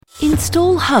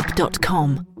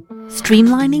installHUB.com.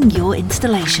 Streamlining your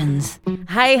installations.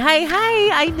 Hey,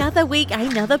 another week,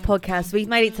 another podcast. We've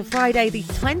made it to Friday, the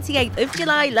 28th of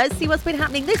July. Let's see what's been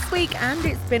happening this week, and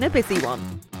it's been a busy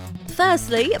one.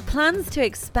 Firstly, plans to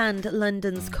expand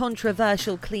London's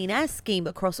controversial clean air scheme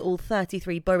across all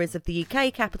 33 boroughs of the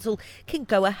UK capital can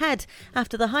go ahead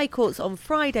after the High Courts on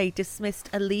Friday dismissed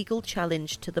a legal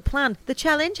challenge to the plan. The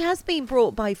challenge has been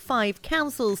brought by 5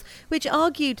 councils, which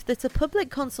argued that a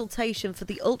public consultation for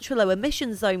the ultra-low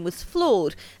emission zone was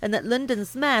flawed and that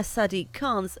London's Mayor Sadiq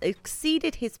Khan's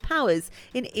exceeded his powers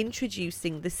in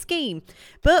introducing the scheme.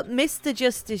 But Mr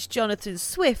Justice Jonathan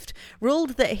Swift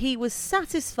ruled that he was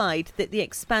satisfied that the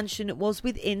expansion was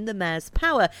within the Mayor's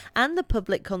power and the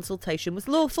public consultation was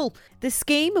lawful. The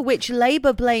scheme, which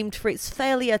Labour blamed for its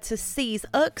failure to seize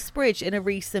Uxbridge in a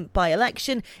recent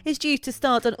by-election, is due to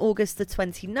start on August the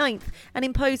 29th and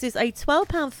imposes a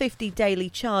 £12.50 daily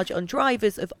charge on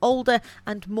drivers of older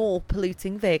and more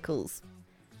polluting vehicles.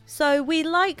 So we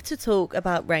like to talk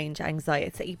about range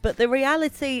anxiety, but the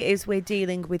reality is we're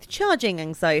dealing with charging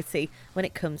anxiety when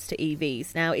it comes to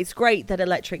EVs. Now, it's great that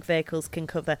electric vehicles can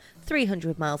cover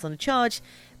 300 miles on a charge,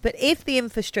 but if the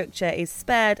infrastructure is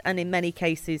spared and in many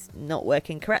cases not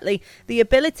working correctly, the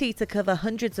ability to cover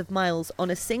hundreds of miles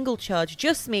on a single charge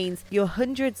just means you're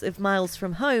hundreds of miles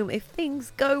from home if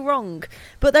things go wrong.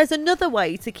 But there's another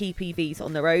way to keep EVs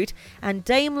on the road, and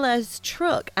Daimler's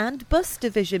truck and bus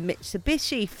division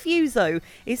Mitsubishi Fuso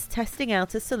is testing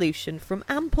out a solution from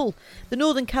Ample. The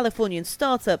Northern Californian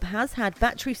startup has had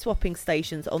battery swapping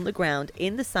stations on the ground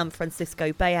in the San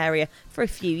Francisco Bay Area for a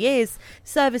few years,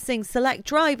 servicing select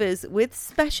drivers with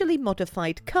specially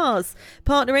modified cars.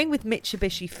 Partnering with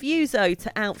Mitsubishi Fuso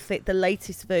to outfit the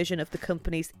latest version of the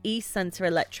company's e-Centre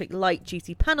electric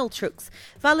light-duty panel trucks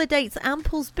validates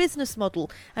Ample's business model,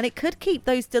 and it could keep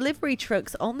those delivery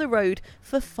trucks on the road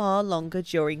for far longer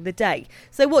during the day.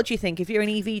 So what do you think? If you're an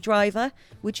EV driver,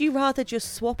 would you rather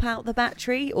just swap out the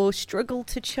battery or struggle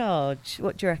to charge?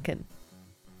 What do you reckon?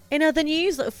 In other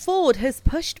news, Ford has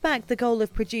pushed back the goal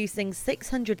of producing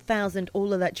 600,000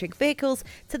 all-electric vehicles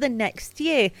to the next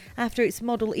year after its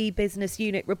Model E business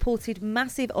unit reported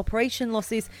massive operation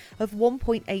losses of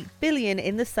 $1.8 billion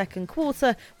in the second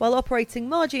quarter, while operating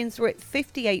margins were at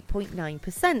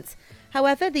 58.9%.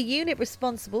 However, the unit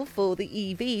responsible for the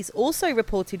EVs also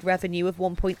reported revenue of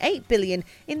 $1.8 billion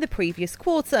in the previous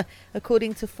quarter,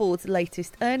 according to Ford's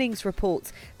latest earnings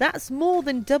report. That's more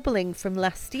than doubling from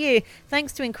last year,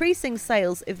 thanks to increasing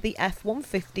sales of the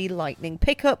F-150 Lightning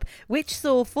pickup, which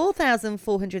saw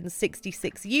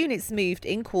 4,466 units moved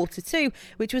in quarter 2,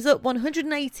 which was up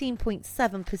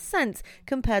 118.7%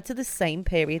 compared to the same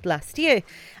period last year.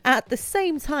 At the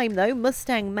same time, though,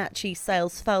 Mustang Mach-E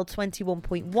sales fell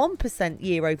 21.1%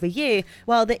 year over year,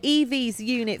 while the EV's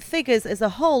unit figures as a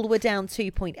whole were down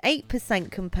 2.8%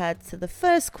 compared to the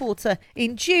first quarter.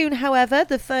 In June, however,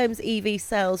 the firm's EV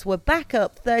sales were back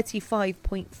up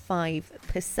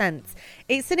 35.5%.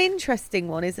 It's an interesting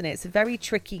one, isn't it? It's a very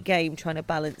tricky game trying to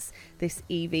balance this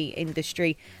EV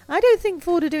industry. I don't think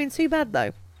Ford are doing too bad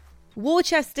though.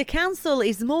 Worcester Council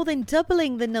is more than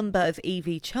doubling the number of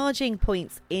EV charging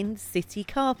points in city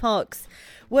car parks.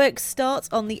 Work starts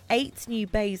on the 8 new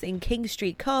bays in King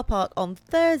Street car park on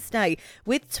Thursday,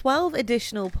 with 12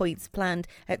 additional points planned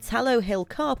at Tallow Hill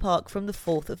car park from the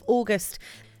 4th of August.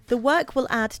 The work will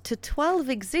add to 12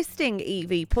 existing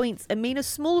EV points and mean a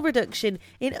small reduction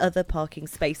in other parking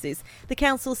spaces. The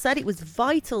council said it was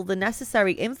vital the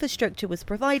necessary infrastructure was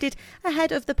provided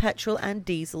ahead of the petrol and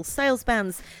diesel sales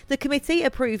bans. The committee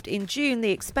approved in June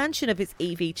the expansion of its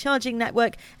EV charging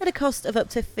network at a cost of up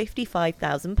to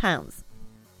 £55,000.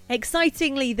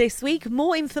 Excitingly this week,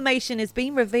 more information has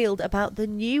been revealed about the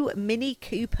new Mini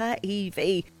Cooper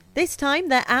EV. This time,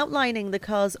 they're outlining the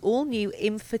car's all-new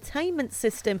infotainment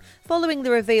system following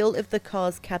the reveal of the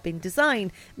car's cabin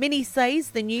design. Mini says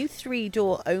the new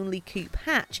 3-door only coupe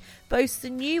hatch boasts a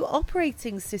new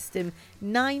operating system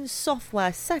 9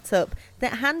 software setup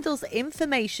that handles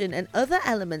information and other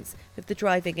elements of the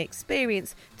driving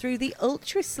experience through the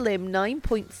ultra-slim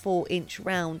 9.4-inch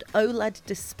round OLED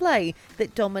display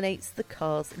that dominates the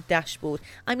car's dashboard.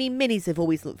 I mean, Minis have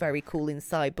always looked very cool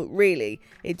inside, but really,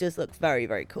 it does look very,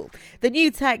 very cool. The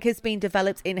new tech has been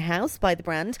developed in-house by the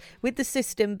brand, with the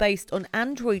system based on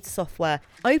Android software,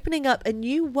 opening up a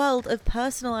new world of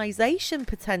personalisation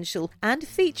potential and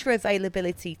feature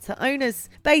availability to owners.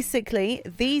 Basically,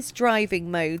 these driving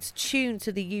modes tune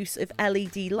to the use of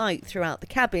LED light throughout the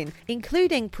cabin,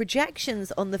 including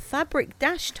projections on the fabric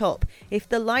dash top if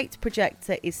the light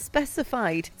projector is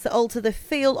specified to alter the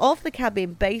feel of the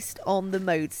cabin based on the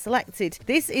mode selected.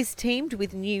 This is teamed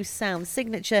with new sound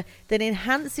signature that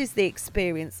enhances enhances the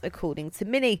experience, according to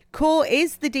Mini. Core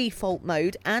is the default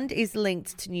mode and is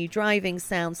linked to new driving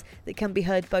sounds that can be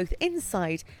heard both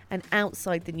inside and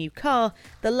outside the new car,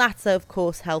 the latter, of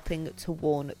course, helping to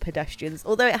warn pedestrians.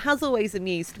 Although it has always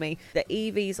amused me that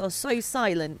EVs are so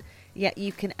silent, yet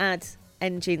you can add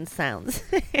engine sounds.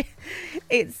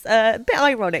 It's a bit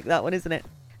ironic, that one, isn't it?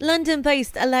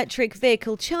 London-based electric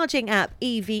vehicle charging app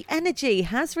Ev.energy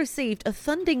has received a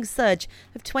funding surge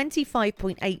of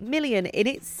 $25.8 million in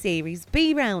its Series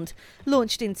B round.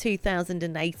 Launched in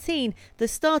 2018, the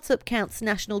startup counts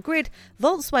National Grid,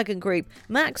 Volkswagen Group,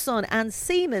 Maxon and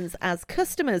Siemens as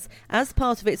customers as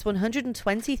part of its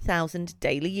 120,000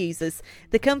 daily users.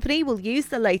 The company will use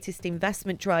the latest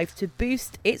investment drive to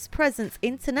boost its presence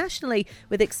internationally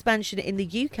with expansion in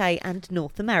the UK and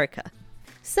North America.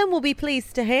 Some will be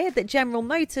pleased to hear that General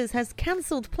Motors has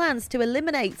cancelled plans to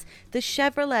eliminate the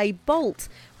Chevrolet Bolt,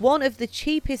 one of the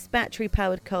cheapest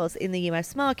battery-powered cars in the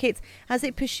US market, as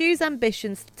it pursues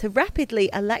ambitions to rapidly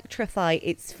electrify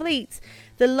its fleet.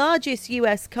 The largest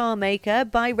US car maker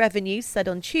by revenue said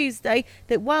on Tuesday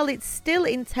that while it still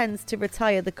intends to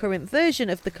retire the current version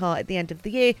of the car at the end of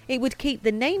the year, it would keep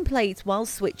the nameplate while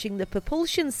switching the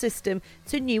propulsion system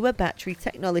to newer battery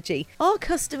technology. Our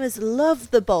customers love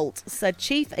the Bolt, said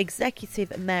Chief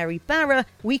Executive Mary Barra.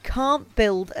 We can't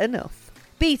build enough.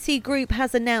 BT Group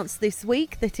has announced this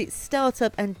week that its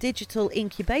startup and digital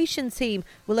incubation team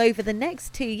will over the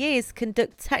next 2 years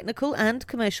conduct technical and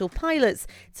commercial pilots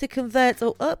to convert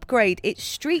or upgrade its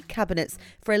street cabinets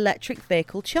for electric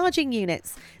vehicle charging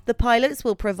units. The pilots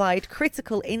will provide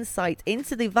critical insight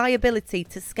into the viability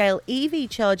to scale EV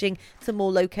charging to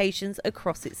more locations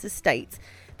across its estate.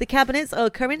 The cabinets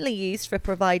are currently used for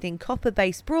providing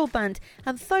copper-based broadband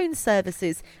and phone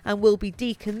services and will be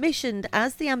decommissioned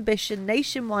as the Ambition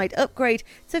nationwide upgrade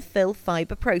to fill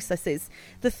fibre processes.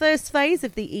 The first phase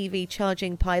of the EV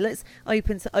charging pilots,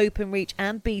 open to Openreach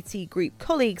and BT Group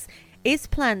colleagues, is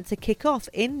planned to kick off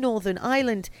in Northern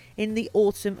Ireland in the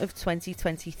autumn of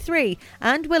 2023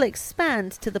 and will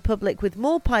expand to the public with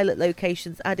more pilot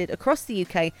locations added across the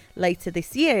UK later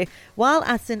this year. While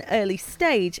at an early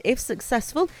stage, if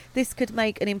successful, this could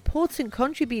make an important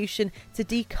contribution to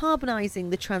decarbonising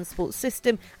the transport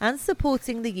system and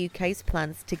supporting the UK's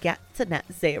plans to get to net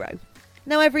zero.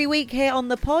 Now, every week here on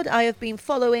the pod, I have been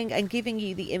following and giving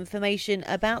you the information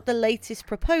about the latest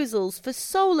proposals for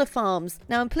solar farms.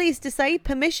 Now, I'm pleased to say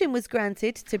permission was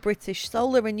granted to British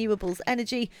Solar Renewables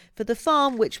Energy for the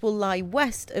farm, which will lie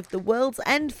west of the World's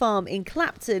End farm in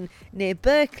Clapton, near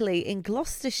Berkeley in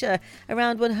Gloucestershire.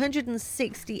 Around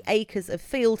 160 acres of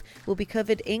field will be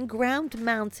covered in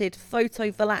ground-mounted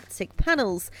photovoltaic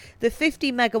panels. The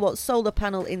 50 megawatt solar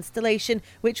panel installation,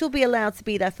 which will be allowed to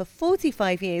be there for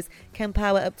 45 years, can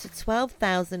power up to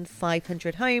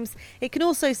 12,500 homes. It can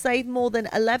also save more than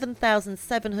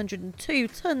 11,702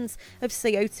 tonnes of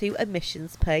CO2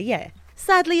 emissions per year.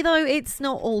 Sadly, though, it's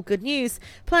not all good news.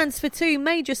 Plans for 2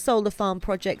 major solar farm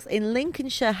projects in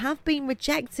Lincolnshire have been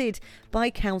rejected by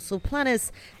council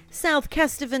planners. South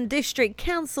Kesteven District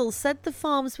Council said the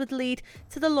farms would lead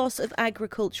to the loss of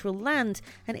agricultural land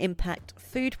and impact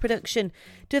food production.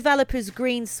 Developers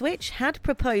Green Switch had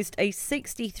proposed a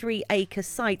 63-acre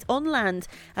site on land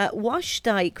at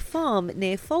Washdyke Farm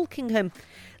near Falkingham.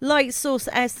 Lightsource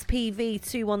SPV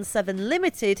 217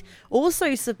 Limited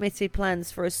also submitted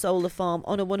plans for a solar farm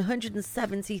on a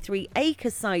 173-acre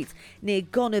site near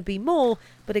Gonnerby Moor,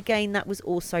 but again that was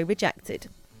also rejected.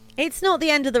 It's not the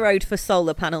end of the road for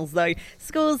solar panels, though.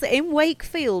 Schools in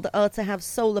Wakefield are to have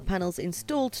solar panels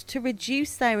installed to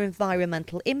reduce their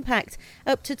environmental impact.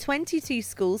 Up to 22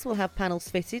 schools will have panels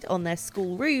fitted on their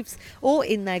school roofs or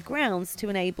in their grounds to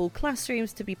enable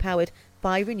classrooms to be powered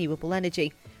by renewable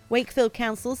energy. Wakefield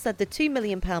Council said the £2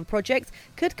 million project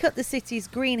could cut the city's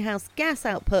greenhouse gas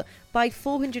output by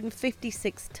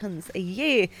 456 tonnes a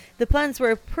year. The plans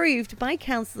were approved by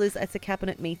councillors at a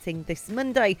cabinet meeting this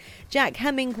Monday. Jack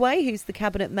Hemingway, who's the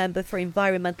cabinet member for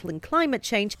environmental and climate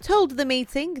change, told the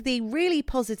meeting the really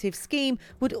positive scheme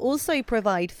would also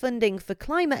provide funding for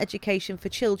climate education for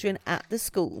children at the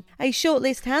school. A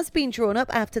shortlist has been drawn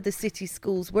up after the city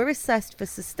schools were assessed for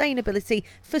sustainability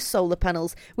for solar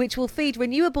panels, which will feed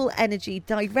renewable energy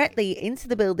directly into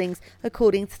the buildings,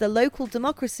 according to the local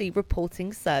democracy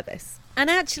reporting service. And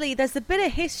actually, there's a bit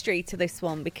of history to this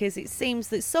one because it seems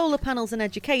that solar panels and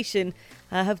education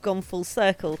have gone full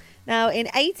circle. Now, in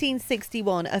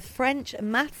 1861, a French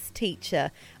maths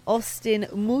teacher, Austin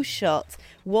Mouchot,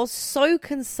 was so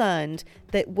concerned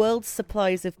that world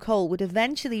supplies of coal would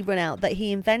eventually run out that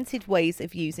he invented ways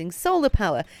of using solar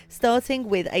power, starting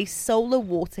with a solar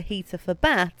water heater for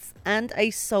baths and a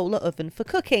solar oven for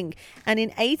cooking. And in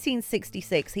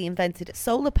 1866, he invented a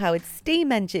solar-powered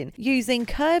steam engine using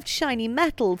curved shiny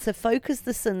metal to focus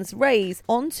the sun's rays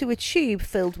onto a tube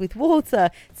filled with water,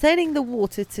 turning the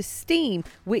water to steam,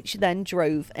 which then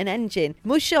drove an engine.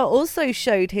 Mouchot also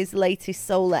showed his latest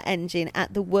solar engine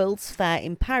at the World's Fair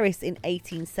in Paris in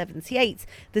 1878.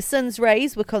 The sun's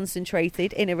rays were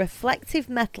concentrated in a reflective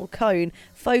metal cone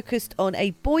focused on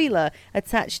a boiler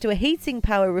attached to a heating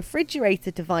power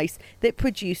refrigerator device that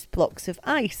produced blocks of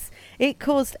ice. It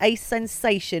caused a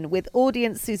sensation, with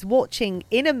audiences watching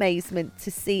in amazement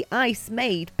to see ice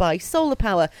made by solar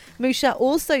power. Mouchot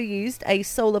also used a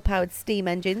solar-powered steam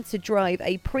engine to drive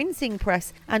a printing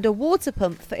press and a water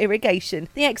pump for irrigation.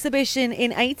 The exhibition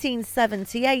in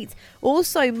 1878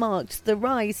 also marked the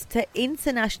rise to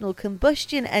international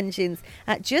combustion engines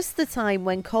at just the time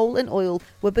when coal and oil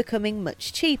were becoming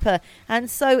much cheaper, and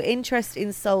so interest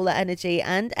in solar energy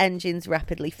and engines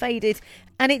rapidly faded,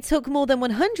 and it took more than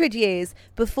 100 years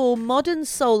before modern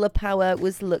solar power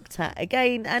was looked at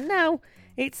again, and now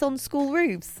it's on school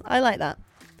roofs. I like that.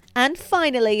 And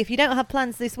finally, if you don't have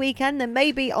plans this weekend, then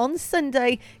maybe on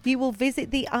Sunday you will visit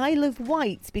the Isle of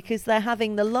Wight because they're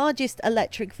having the largest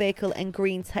electric vehicle and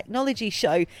green technology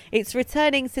show. It's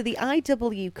returning to the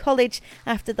IW College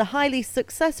after the highly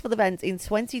successful event in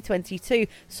 2022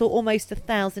 saw almost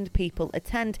 1,000 people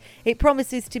attend. It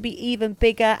promises to be even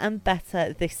bigger and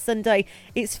better this Sunday.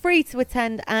 It's free to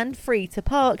attend and free to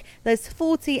park. There's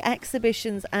 40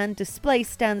 exhibitions and display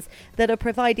stands that are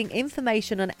providing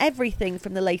information on everything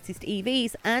from the latest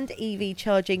EVs and EV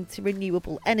charging to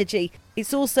renewable energy.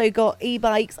 It's also got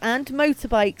e-bikes and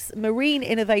motorbikes, marine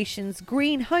innovations,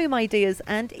 green home ideas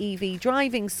and EV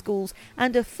driving schools,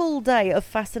 and a full day of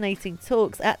fascinating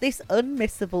talks at this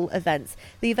unmissable event.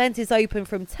 The event is open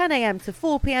from 10 a.m. to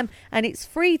 4 p.m. and it's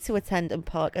free to attend and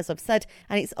park, as I've said,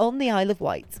 and it's on the Isle of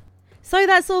Wight. So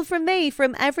that's all from me,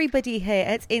 from everybody here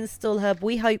at installHUB.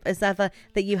 We hope, as ever,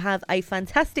 that you have a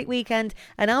fantastic weekend,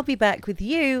 and I'll be back with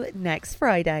you next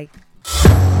Friday.